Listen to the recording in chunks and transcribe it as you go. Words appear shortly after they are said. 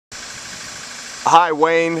Hi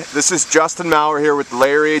Wayne, this is Justin Maurer here with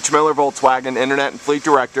Larry H. Miller Volkswagen Internet and Fleet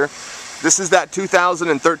Director. This is that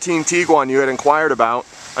 2013 Tiguan you had inquired about.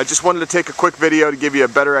 I just wanted to take a quick video to give you a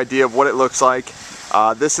better idea of what it looks like.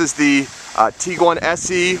 This is the Tiguan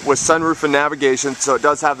SE with sunroof and navigation, so it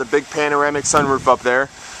does have the big panoramic sunroof up there,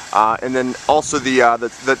 and then also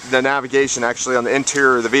the navigation actually on the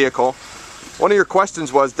interior of the vehicle. One of your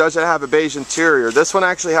questions was, does it have a beige interior? This one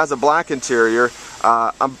actually has a black interior.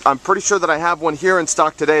 I'm pretty sure that I have one here in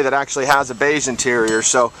stock today that actually has a beige interior,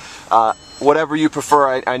 so whatever you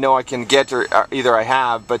prefer I know I can get, or either I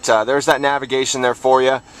have, but there's that navigation there for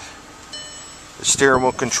you. The steering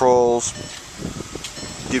wheel controls.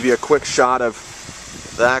 Give you a quick shot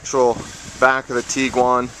of the actual back of the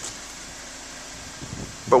Tiguan.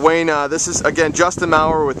 But Wayne, this is again Justin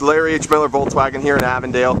Maurer with Larry H. Miller Volkswagen here in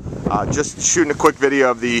Avondale. Just shooting a quick video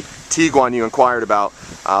of the Tiguan you inquired about.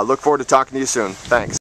 Look forward to talking to you soon. Thanks.